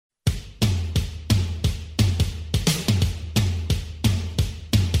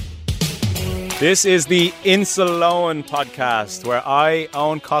This is the Insulin podcast, where I,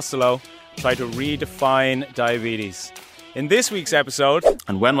 Owen Costello, try to redefine diabetes. In this week's episode...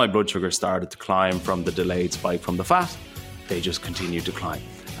 And when my blood sugar started to climb from the delayed spike from the fat, they just continued to climb.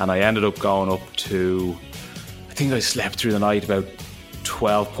 And I ended up going up to... I think I slept through the night about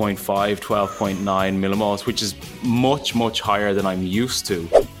 12.5, 12.9 millimoles, which is much, much higher than I'm used to.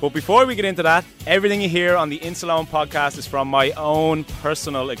 But before we get into that, everything you hear on the Insulin podcast is from my own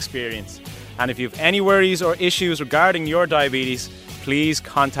personal experience. And if you have any worries or issues regarding your diabetes, please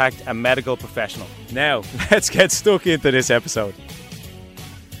contact a medical professional. Now, let's get stuck into this episode.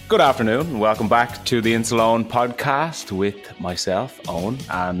 Good afternoon, and welcome back to the Insulin podcast with myself, Owen,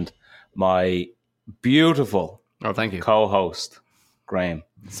 and my beautiful thank you, co-host, Graham.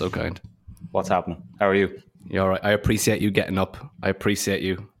 So kind. What's happening? How are you? You're all right. I appreciate you getting up. I appreciate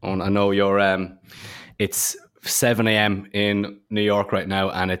you. Owen, I know you're. It's 7 a.m. in New York right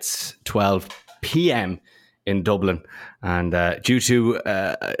now, and it's 12 p.m. in Dublin. And due to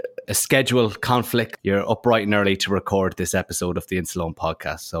a schedule conflict, you're up bright and early to record this episode of the Insulin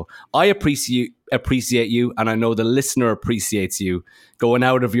podcast. So I appreciate you, and I know the listener appreciates you going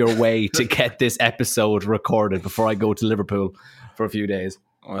out of your way to get this episode recorded before I go to Liverpool for a few days.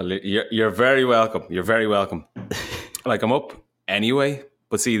 Well, you're very welcome. You're very welcome. Like, I'm up anyway.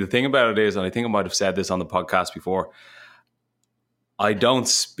 But see, the thing about it is, and I think I might have said this on the podcast before, I don't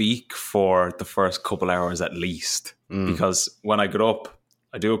speak for the first couple hours at least. Because when I get up,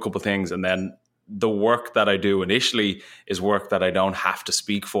 I do a couple things, and then the work that I do initially is work that I don't have to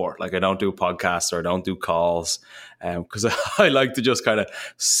speak for. Like, I don't do podcasts or I don't do calls because I like to just kind of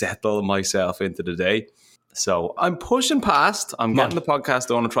settle myself into the day. So I'm pushing past. I'm getting the podcast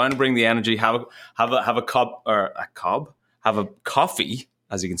done. I'm trying to bring the energy. Have a coffee.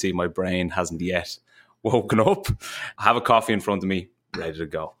 As you can see, my brain hasn't yet woken up. I have a coffee in front of me, ready to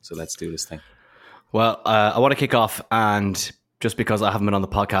go. So let's do this thing. Well, I want to kick off, and just because I haven't been on the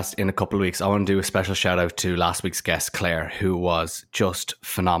podcast in a couple of weeks, I want to do a special shout out to last week's guest, Claire, who was just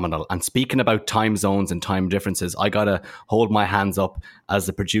phenomenal. And speaking about time zones and time differences, I got to hold my hands up as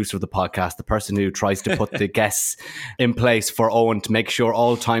the producer of the podcast, the person who tries to put the guests in place for Owen to make sure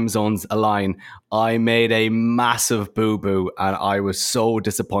all time zones align. I made a massive boo-boo, and I was so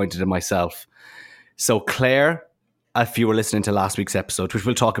disappointed in myself. So Claire, if you were listening to last week's episode, which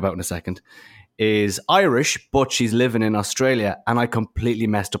we'll talk about in a second, is Irish, but she's living in Australia, and I completely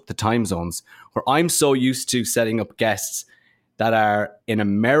messed up the time zones, where I'm so used to setting up guests that are in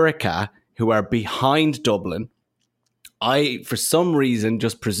America who are behind Dublin. I, for some reason,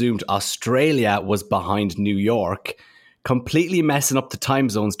 just presumed Australia was behind New York, completely messing up the time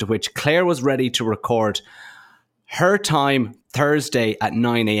zones, to which Claire was ready to record her time Thursday at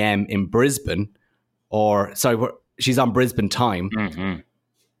 9 a.m. in Brisbane, she's on Brisbane time. Mm-hmm.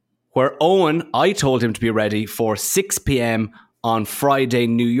 Where Owen, I told him to be ready for 6 p.m. on Friday,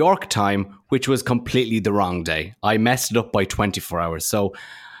 New York time, which was completely the wrong day. I messed it up by 24 hours. So,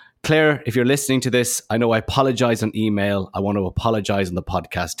 Claire, if you're listening to this, I know I apologize on email. I want to apologize on the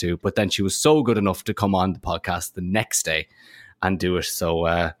podcast too. But then she was so good enough to come on the podcast the next day and do it.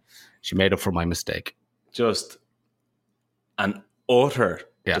 So she made up for my mistake. Just an utter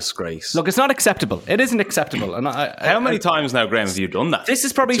disgrace. Look, it's not acceptable. It isn't acceptable. And how many times now, Graham, have you done that? This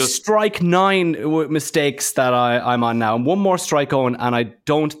is probably strike 9 mistakes that I'm on now. And one more strike on, and I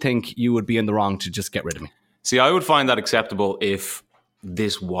don't think you would be in the wrong to just get rid of me. See, I would find that acceptable if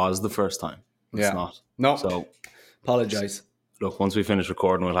this was the first time. It's not. No. So, apologize. Look, once we finish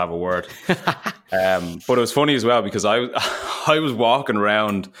recording, we'll have a word. But it was funny as well, because I was walking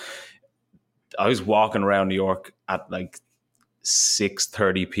around New York at like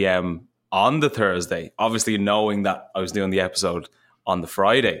 6:30 p.m. on the Thursday, obviously knowing that I was doing the episode on the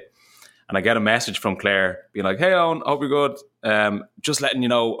Friday. And I get a message from Claire being like, "Hey, Owen, hope you're good. Just letting you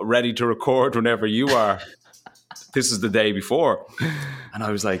know, ready to record whenever you are." This is the day before. And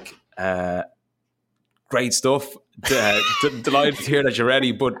I was like, great stuff. Delighted to hear that you're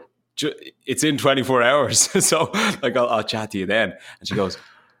ready, but it's in 24 hours. So like, I'll chat to you then. And she goes,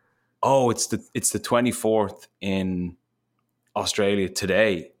 "Oh, it's the 24th in Australia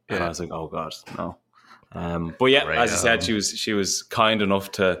today." And I was like, "Oh God, no." But yeah, as you said, she was kind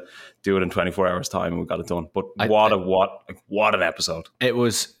enough to do it in 24 hours time, and we got it done. But what an episode! It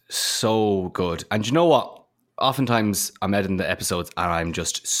was so good. And you know what? Oftentimes I'm editing the episodes and I'm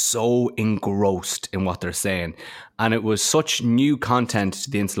just so engrossed in what they're saying. And it was such new content to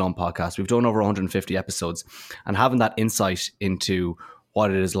the Insulin podcast. We've done over 150 episodes, and having that insight into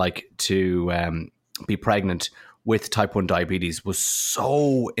what it is like to be pregnant with type 1 diabetes was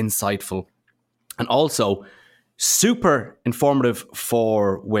so insightful, and also super informative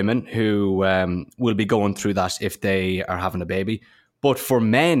for women who will be going through that if they are having a baby, but for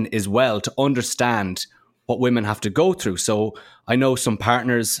men as well to understand what women have to go through. So I know some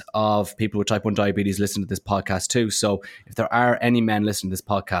partners of people with type 1 diabetes listen to this podcast too. So if there are any men listening to this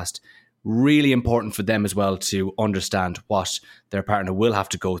podcast, really important for them as well to understand what their partner will have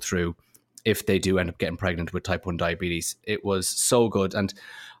to go through if they do end up getting pregnant with type 1 diabetes. It was so good. And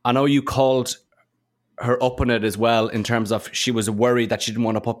I know you called her up on it as well in terms of she was worried that she didn't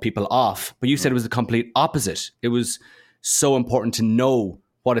want to put people off, but you said it was the complete opposite. It was so important to know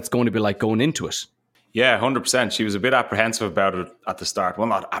what it's going to be like going into it. Yeah, 100%. She was a bit apprehensive about it at the start. Well,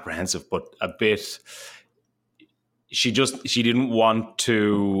 not apprehensive, but a bit. She didn't want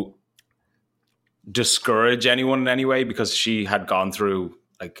to discourage anyone in any way because she had gone through,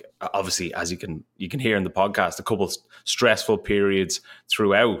 like, obviously, as you can hear in the podcast, a couple stressful periods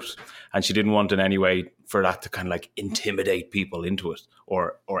throughout, and she didn't want in any way for that to kind of like intimidate people into it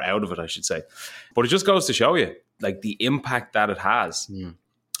or out of it, I should say. But it just goes to show you like the impact that it has. Mm.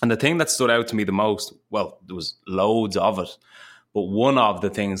 And the thing that stood out to me the most, well, there was loads of it, but one of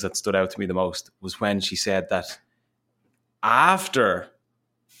the things that stood out to me the most was when she said that after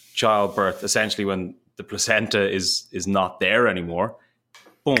childbirth, essentially when the placenta is not there anymore,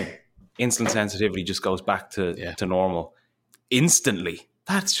 boom, insulin sensitivity just goes back to normal instantly.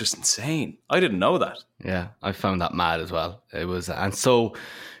 That's just insane. I didn't know that. Yeah, I found that mad as well. It was, and so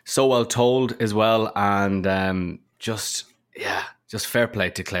well told as well, and just fair play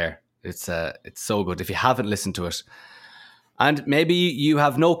to Claire. It's so good. If you haven't listened to it, and maybe you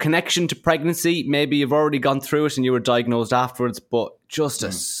have no connection to pregnancy, maybe you've already gone through it and you were diagnosed afterwards, but just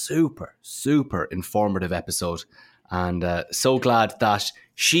a super, super informative episode. And so glad that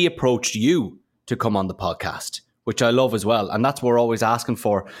she approached you to come on the podcast, which I love as well. And that's what we're always asking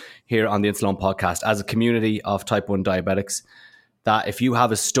for here on the Insulin podcast as a community of type 1 diabetics, that if you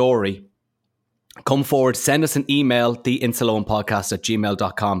have a story, come forward, send us an email,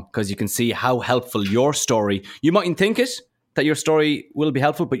 theinsulinpodcast@gmail.com, because you can see how helpful your story, you mightn't think it, that your story will be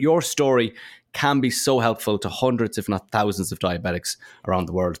helpful, but your story can be so helpful to hundreds, if not thousands of diabetics around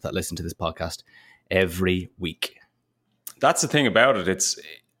the world that listen to this podcast every week. That's the thing about it.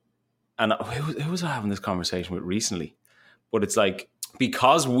 And who was I having this conversation with recently? But it's like,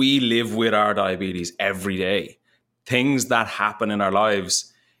 because we live with our diabetes every day, things that happen in our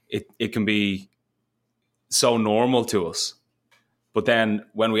lives, it can be so normal to us. But then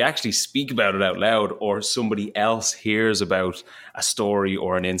when we actually speak about it out loud, or somebody else hears about a story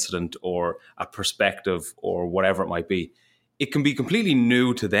or an incident or a perspective or whatever it might be, it can be completely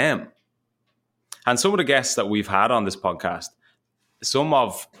new to them. And some of the guests that we've had on this podcast, some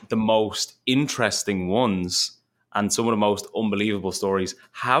of the most interesting ones and some of the most unbelievable stories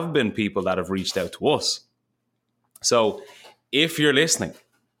have been people that have reached out to us. So if you're listening,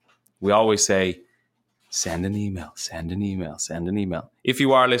 we always say, send an email, send an email, send an email. If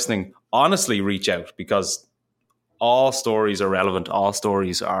you are listening, honestly reach out, because all stories are relevant. All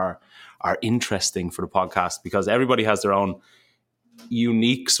stories are interesting for the podcast, because everybody has their own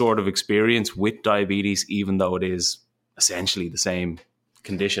unique sort of experience with diabetes, even though it is essentially the same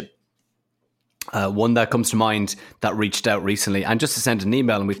condition. One that comes to mind that reached out recently, and just to send an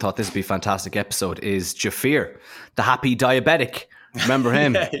email, and we thought this would be a fantastic episode, is Jafir, the happy diabetic. Remember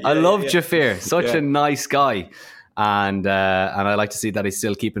him? I love Jafir. Such a nice guy. And I like to see that he's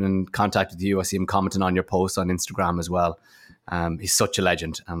still keeping in contact with you. I see him commenting on your posts on Instagram as well. He's such a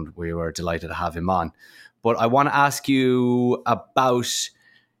legend, and we were delighted to have him on. But I want to ask you about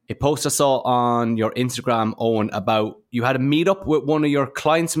a post I saw on your Instagram, Owen, about you had a meetup with one of your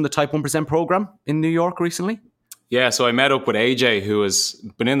clients from the Type 1% program in New York recently. Yeah, so I met up with AJ, who has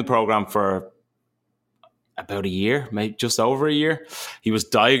been in the program for about a year, maybe just over a year. He was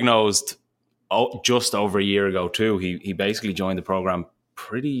diagnosed just over a year ago too. He basically joined the program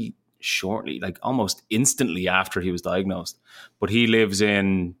pretty shortly, like almost instantly after he was diagnosed. But he lives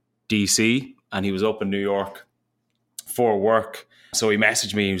in DC and he was up in New York for work. So he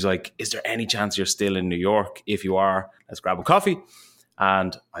messaged me. He was like, is there any chance you're still in New York? If you are, let's grab a coffee.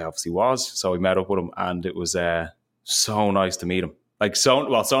 And I obviously was. So we met up with him, and it was so nice to meet him. Like so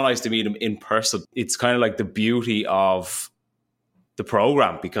nice to meet him in person. It's kind of like the beauty of the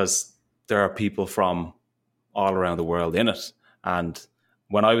program, because there are people from all around the world in it. And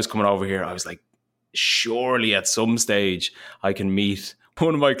when I was coming over here, I was like, surely at some stage I can meet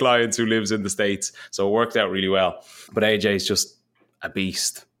one of my clients who lives in the States. So it worked out really well. But AJ is just a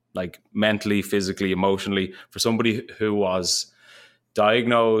beast, like mentally, physically, emotionally. For somebody who was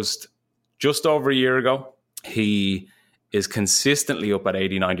diagnosed just over a year ago, he is consistently up at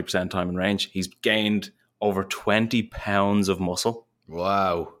 80-90% time in range. He's gained over 20 pounds of muscle.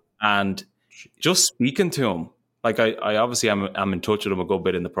 Wow. And just speaking to him, like I obviously I'm in touch with him a good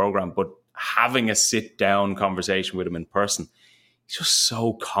bit in the program, but having a sit down conversation with him in person, he's just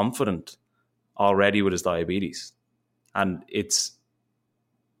so confident already with his diabetes. And it's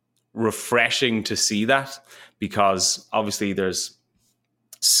refreshing to see that, because obviously there's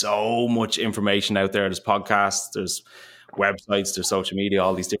so much information out there. There's podcasts, there's websites, there's social media,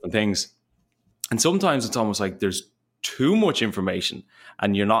 all these different things. And sometimes it's almost like there's too much information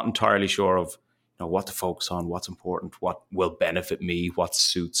and you're not entirely sure of, you know, what to focus on, what's important, what will benefit me, what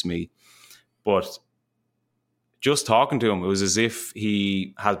suits me. But just talking to him, it was as if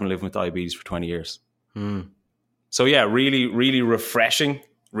he has been living with diabetes for 20 years. So yeah, really, really refreshing,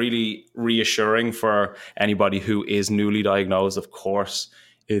 really reassuring for anybody who is newly diagnosed. Of course,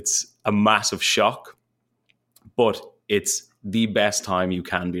 it's a massive shock, but it's the best time you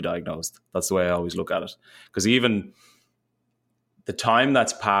can be diagnosed. That's the way I always look at it. Because even the time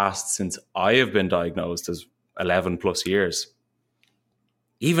that's passed since I have been diagnosed is 11 plus years.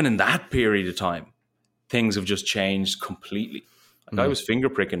 Even in that period of time, things have just changed completely. Like I was finger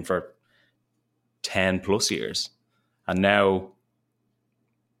pricking for 10 plus years. And now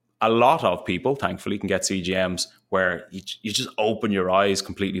a lot of people, thankfully, can get CGMs where you just open your eyes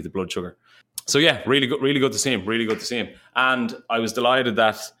completely to blood sugar. So yeah, really good to see him. Really good to see him. And I was delighted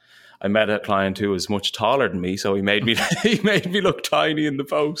that I met a client who was much taller than me, so he made me look tiny in the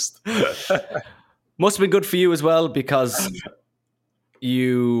post. Must have been good for you as well, because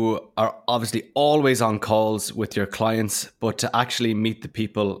you are obviously always on calls with your clients, but to actually meet the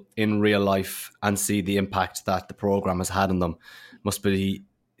people in real life and see the impact that the program has had on them must be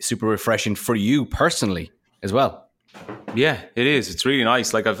super refreshing for you personally as well. Yeah, it is. It's really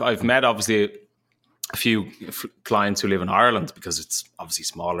nice. Like I've met obviously a few clients who live in Ireland because it's obviously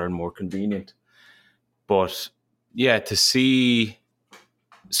smaller and more convenient. But yeah, to see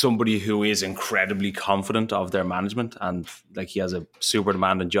somebody who is incredibly confident of their management, and like he has a super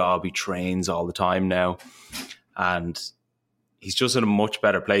demanding job, he trains all the time now, and he's just in a much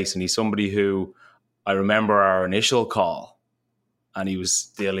better place. And he's somebody who, I remember our initial call, and he was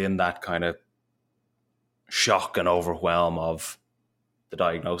still in that kind of shock and overwhelm of the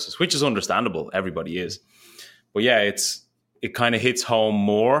diagnosis, which is understandable. Everybody is. But yeah, it kind of hits home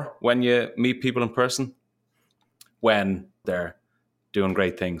more when you meet people in person, when they're doing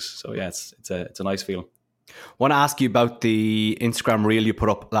great things. So yeah, it's a nice feeling. I want to ask you about the Instagram reel you put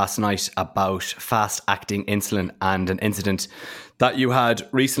up last night about fast acting insulin and an incident that you had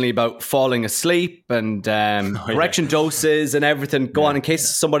recently about falling asleep and correction doses and everything. Go on, in case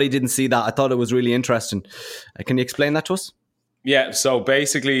somebody didn't see that. I thought it was really interesting. Can you explain that to us? Yeah, so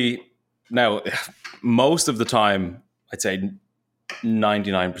basically, now, most of the time, I'd say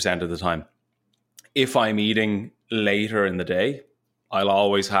 99% of the time, if I'm eating later in the day, I'll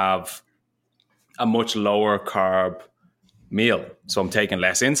always have a much lower carb meal. So I'm taking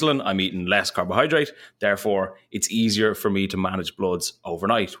less insulin, I'm eating less carbohydrate, therefore it's easier for me to manage bloods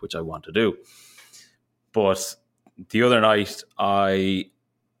overnight, which I want to do. But the other night, I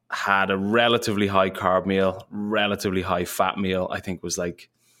had a relatively high carb meal, relatively high fat meal. I think it was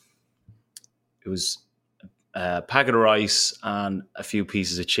a packet of rice and a few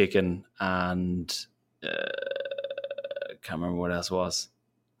pieces of chicken, and can't remember what else it was.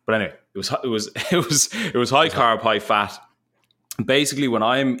 But anyway, it was high carb, high fat. Basically, when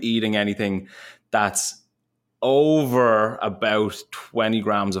I'm eating anything that's over about 20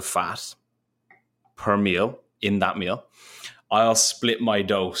 grams of fat per meal in that meal, I'll split my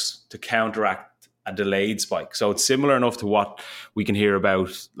dose to counteract a delayed spike. So it's similar enough to what we can hear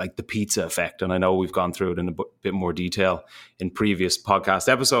about, like the pizza effect. And I know we've gone through it in a bit more detail in previous podcast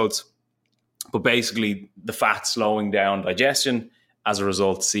episodes. But basically, the fat slowing down digestion, as a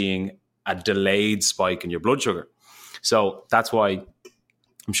result, seeing a delayed spike in your blood sugar. So that's why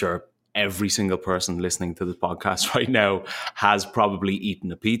I'm sure every single person listening to the podcast right now has probably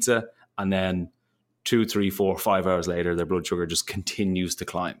eaten a pizza, and then 2, 3, 4, 5 hours later, their blood sugar just continues to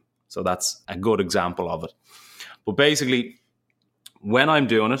climb. So that's a good example of it. But basically, when I'm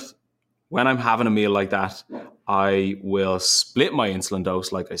doing it, when I'm having a meal like that, I will split my insulin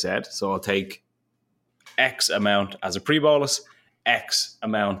dose, like I said. So I'll take X amount as a pre-bolus, X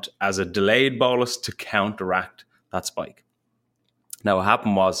amount as a delayed bolus to counteract that spike. Now, what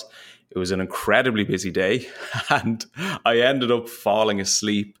happened was, it was an incredibly busy day, and I ended up falling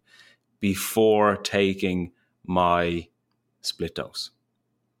asleep before taking my split dose.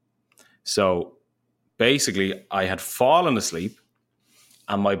 So basically, I had fallen asleep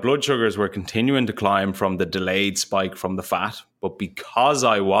and my blood sugars were continuing to climb from the delayed spike from the fat. But because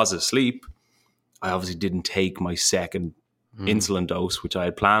I was asleep, I obviously didn't take my second insulin dose, which I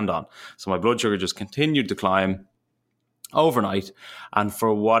had planned on. So my blood sugar just continued to climb overnight. And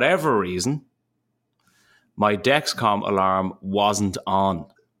for whatever reason, my Dexcom alarm wasn't on,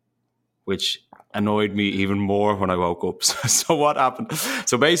 which annoyed me even more when I woke up. So what happened?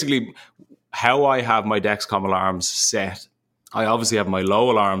 So basically, how I have my Dexcom alarms set, I obviously have my low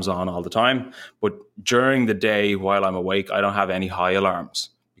alarms on all the time, but during the day while I'm awake, I don't have any high alarms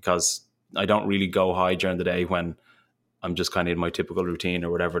because I don't really go high during the day when I'm just kind of in my typical routine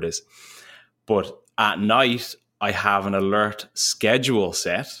or whatever it is. But at night, I have an alert schedule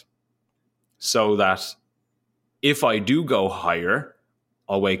set so that if I do go higher,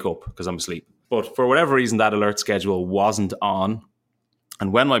 I'll wake up because I'm asleep. But for whatever reason, that alert schedule wasn't on.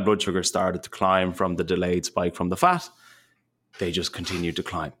 And when my blood sugar started to climb from the delayed spike from the fat, they just continued to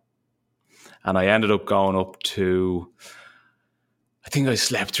climb. And I ended up going up to, I think I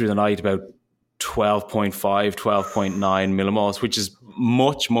slept through the night about 12.5, 12.9 millimoles, which is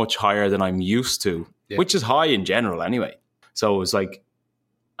much, much higher than I'm used to, which is high in general anyway. So it was like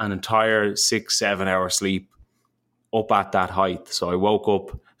an entire 6-7 hour sleep up at that height. So I woke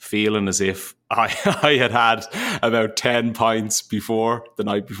up feeling as if I had about 10 pints before, the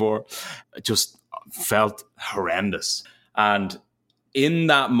night before. It just felt horrendous. And in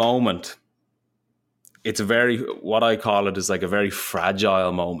that moment, it's a very, what I call it is like a very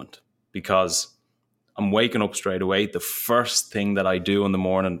fragile moment, because I'm waking up straight away. The first thing that I do in the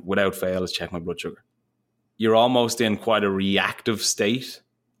morning without fail is check my blood sugar. You're almost in quite a reactive state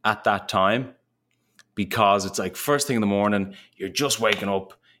at that time, because it's like first thing in the morning, you're just waking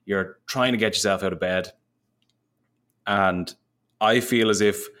up, you're trying to get yourself out of bed. And I feel as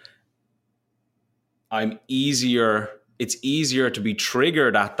if it's easier to be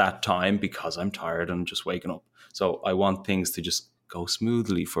triggered at that time because I'm tired and just waking up. So I want things to just go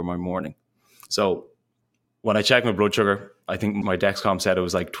smoothly for my morning. So when I checked my blood sugar, I think my Dexcom said it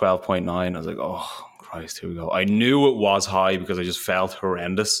was like 12.9. I was like, oh Christ, here we go. I knew it was high because I just felt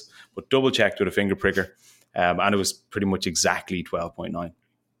horrendous, but double checked with a finger pricker. And it was pretty much exactly 12.9.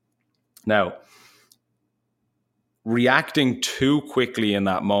 Now, reacting too quickly in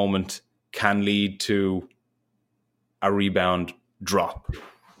that moment can lead to a rebound drop,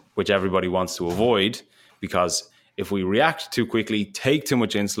 which everybody wants to avoid, because if we react too quickly, take too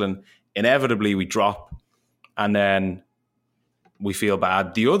much insulin, inevitably we drop, and then we feel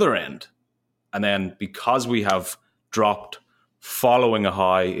bad the other end. And then because we have dropped following a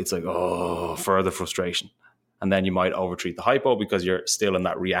high, it's like, oh, further frustration. And then you might overtreat the hypo because you're still in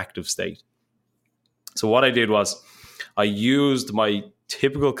that reactive state. So what I did was I used my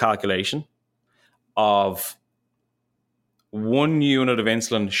typical calculation of 1 unit of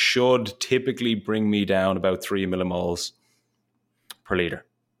insulin should typically bring me down about 3 millimoles per liter.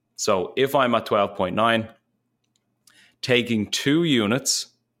 So if I'm at 12.9, taking 2 units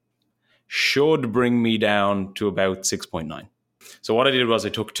should bring me down to about 6.9. So what I did was I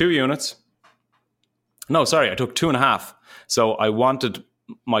took 2 units. No, sorry, I took 2.5. So I wanted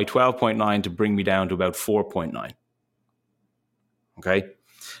my 12.9 to bring me down to about 4.9. Okay.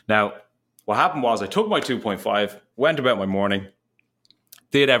 Now, what happened was I took my 2.5, went about my morning,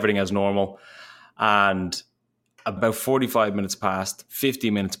 did everything as normal, and about 45 minutes passed, 50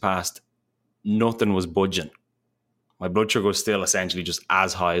 minutes passed, nothing was budging. My blood sugar was still essentially just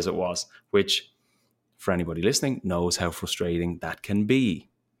as high as it was, which, for anybody listening, knows how frustrating that can be.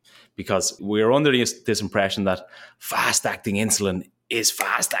 Because we're under this impression that fast-acting insulin is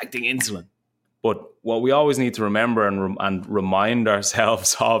fast-acting insulin. But what we always need to remember and remind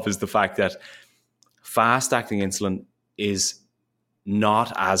ourselves of is the fact that fast-acting insulin is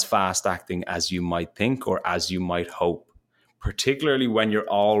not as fast-acting as you might think or as you might hope, particularly when you're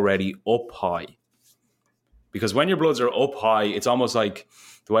already up high. Because when your bloods are up high, it's almost like,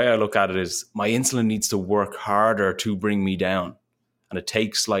 the way I look at it is, my insulin needs to work harder to bring me down, and it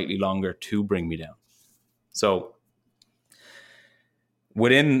takes slightly longer to bring me down. So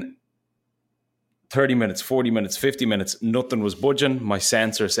within 30 minutes, 40 minutes, 50 minutes, nothing was budging. My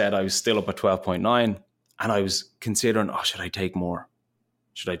sensor said I was still up at 12.9, and I was considering, should I take more?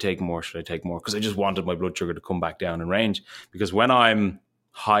 Should I take more? Should I take more? Because I just wanted my blood sugar to come back down in range. Because when I'm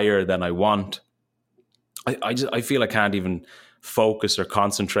higher than I want, I feel I can't even focus or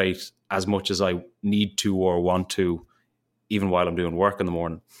concentrate as much as I need to or want to, even while I'm doing work in the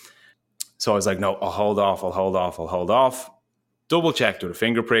morning. So I was like, no, I'll hold off. Double checked with a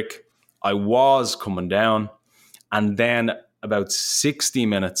finger prick. I was coming down. And then about 60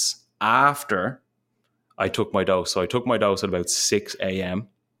 minutes after I took my dose, so I took my dose at about 6 a.m.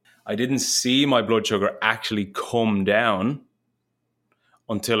 I didn't see my blood sugar actually come down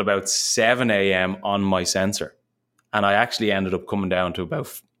until about 7 a.m. on my sensor. And I actually ended up coming down to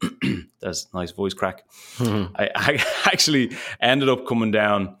about, there's a nice voice crack. I actually ended up coming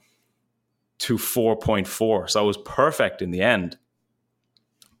down to 4.4. So I was perfect in the end.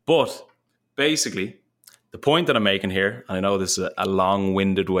 But basically, the point that I'm making here, and I know this is a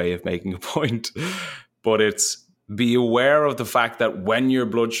long-winded way of making a point, but it's be aware of the fact that when your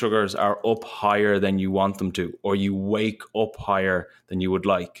blood sugars are up higher than you want them to, or you wake up higher than you would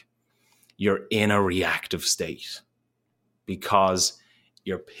like, you're in a reactive state because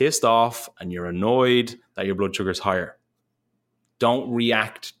you're pissed off and you're annoyed that your blood sugar is higher. Don't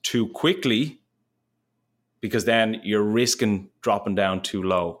react too quickly, because then you're risking dropping down too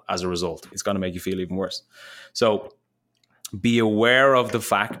low as a result. It's going to make you feel even worse. So be aware of the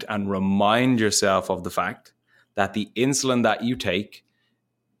fact and remind yourself of the fact that the insulin that you take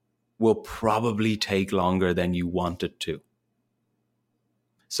will probably take longer than you want it to.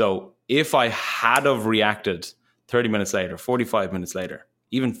 So if I had have reacted 30 minutes later, 45 minutes later,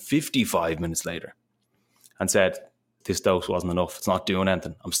 even 55 minutes later, and said, this dose wasn't enough, it's not doing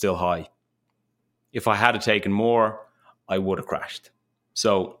anything, I'm still high. If I had taken more, I would have crashed.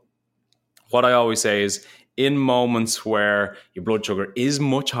 So what I always say is, in moments where your blood sugar is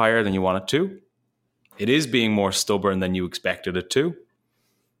much higher than you want it to, it is being more stubborn than you expected it to,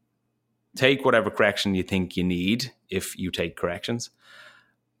 take whatever correction you think you need, if you take corrections,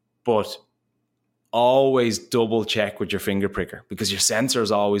 but always double check with your finger pricker, because your sensor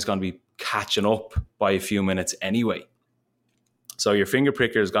is always going to be catching up by a few minutes anyway. So your finger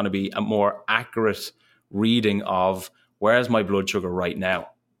pricker is going to be a more accurate reading of where's my blood sugar right now.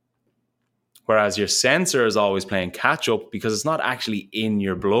 Whereas your sensor is always playing catch up because it's not actually in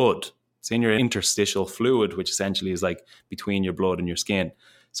your blood. It's in your interstitial fluid, which essentially is like between your blood and your skin.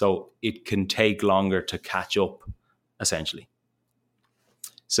 So it can take longer to catch up, essentially.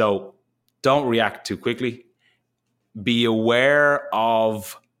 So don't react too quickly. Be aware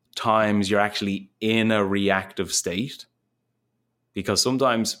of times you're actually in a reactive state, because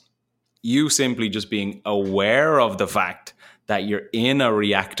sometimes you simply just being aware of the fact that you're in a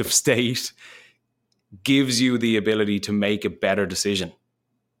reactive state gives you the ability to make a better decision.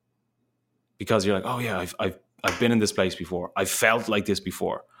 Because you're like, oh yeah, I've been in this place before. I've felt like this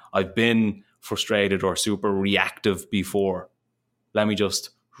before. I've been frustrated or super reactive before. Let me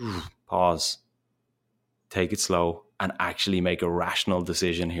just pause, take it slow, and actually make a rational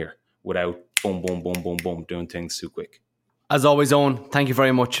decision here without boom, boom, boom, boom, boom, doing things too quick. As always, Owen, thank you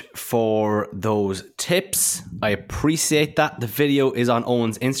very much for those tips. I appreciate that. The video is on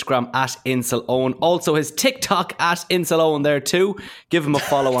Owen's Instagram at InsulOwen. Also his TikTok at InsulOwen there too. Give him a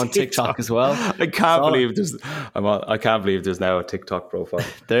follow on TikTok as well. I can't believe there's now a TikTok profile.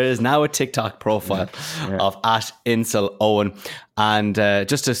 There is now a TikTok profile of at InsulOwen. And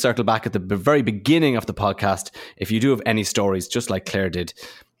just to circle back at the very beginning of the podcast, if you do have any stories, just like Claire did,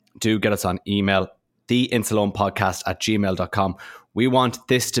 do get us on email, theinsulonepodcast@gmail.com. We want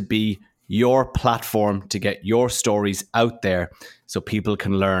this to be your platform to get your stories out there so people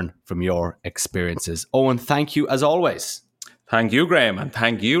can learn from your experiences. Owen, thank you as always. Thank you, Graham, and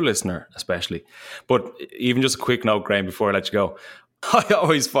thank you, listener, especially. But even just a quick note, Graham, before I let you go, I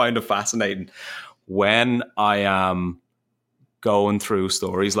always find it fascinating when I am going through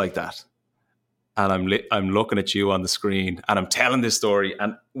stories like that, and I'm looking at you on the screen and I'm telling this story.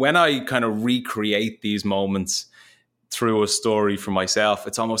 And when I kind of recreate these moments through a story for myself,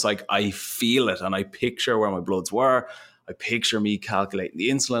 it's almost like I feel it and I picture where my bloods were. I picture me calculating the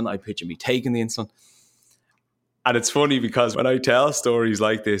insulin. I picture me taking the insulin. And it's funny because when I tell stories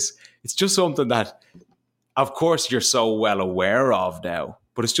like this, it's just something that, of course, you're so well aware of now,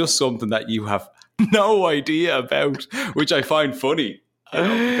 but it's just something that you have no idea about, which I find funny.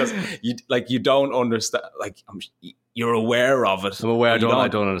 Because you don't understand, you're aware of it. I'm aware. I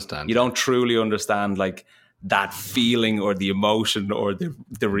don't understand. You don't truly understand like that feeling or the emotion or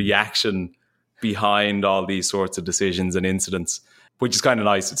the reaction behind all these sorts of decisions and incidents, which is kind of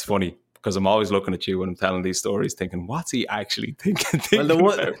nice. It's funny because I'm always looking at you when I'm telling these stories, thinking, "What's he actually thinking?"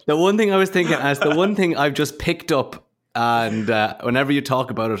 Well, the one thing I was thinking as the one thing I've just picked up. And whenever you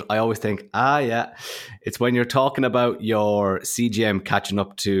talk about it, I always think, it's when you're talking about your CGM catching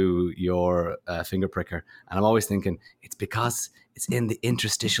up to your finger pricker. And I'm always thinking, it's because it's in the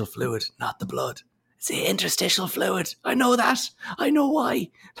interstitial fluid, not the blood. It's the interstitial fluid. I know that. I know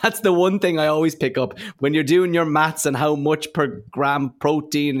why. That's the one thing I always pick up when you're doing your maths and how much per gram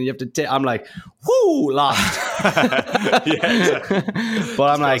protein and you have to I'm like, whoo, lost. Yeah, exactly.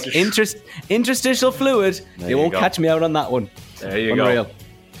 But I'm like, interstitial fluid. They won't catch me out on that one. There you go.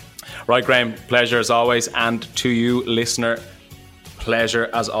 Right, Graham, pleasure as always. And to you, listener, pleasure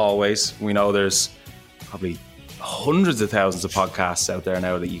as always. We know there's probably hundreds of thousands of podcasts out there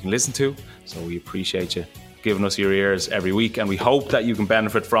now that you can listen to. So we appreciate you giving us your ears every week, and we hope that you can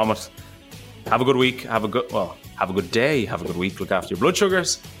benefit from it. Have a good week. Have a good day. Have a good week. Look after your blood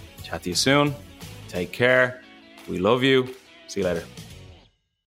sugars. Chat to you soon. Take care. We love you. See you later.